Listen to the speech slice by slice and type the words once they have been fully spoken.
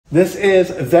This is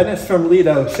Venice from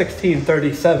Lido,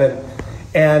 1637.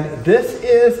 And this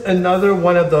is another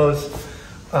one of those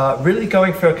really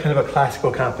going for a kind of a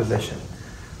classical composition.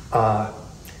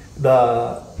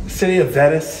 The city of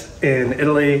Venice in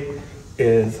Italy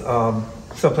is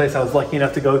someplace I was lucky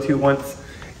enough to go to once.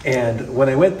 And when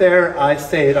I went there, I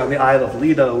stayed on the Isle of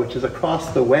Lido, which is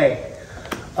across the way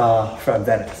from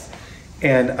Venice.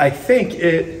 And I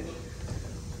think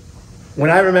when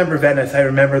I remember Venice, I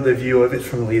remember the view of it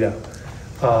from Lido.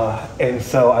 And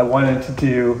so I wanted to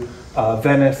do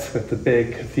Venice with the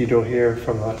big cathedral here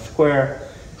from the square,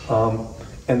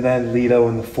 and then Lido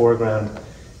in the foreground,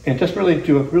 and just really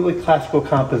do a really classical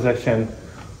composition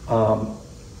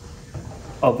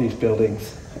of these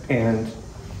buildings. And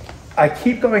I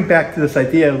keep going back to this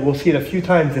idea, we'll see it a few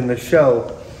times in the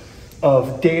show,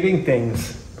 of dating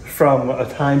things from a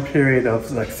time period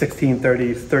of like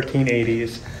 1630s,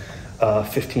 1380s,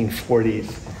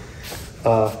 1540s.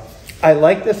 I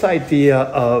like this idea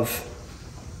of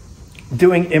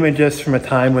doing images from a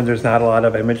time when there's not a lot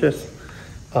of images.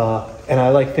 And I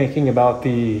like thinking about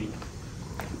the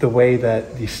way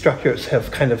that these structures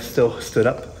have kind of still stood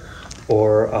up,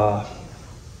 or I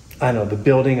don't know, the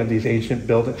building of these ancient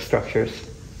building structures.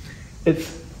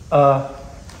 It's, I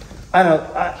don't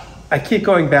know, I keep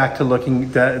going back to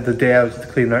looking the day I was at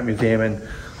the Cleveland Art Museum and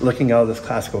looking at all this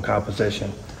classical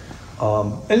composition.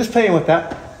 And just playing with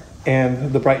that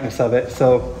and the brightness of it.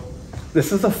 So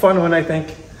this is a fun one, I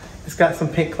think. It's got some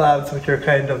pink clouds, which are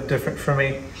kind of different for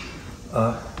me.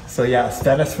 So yeah, it's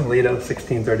Venice from Lido,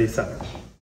 1637.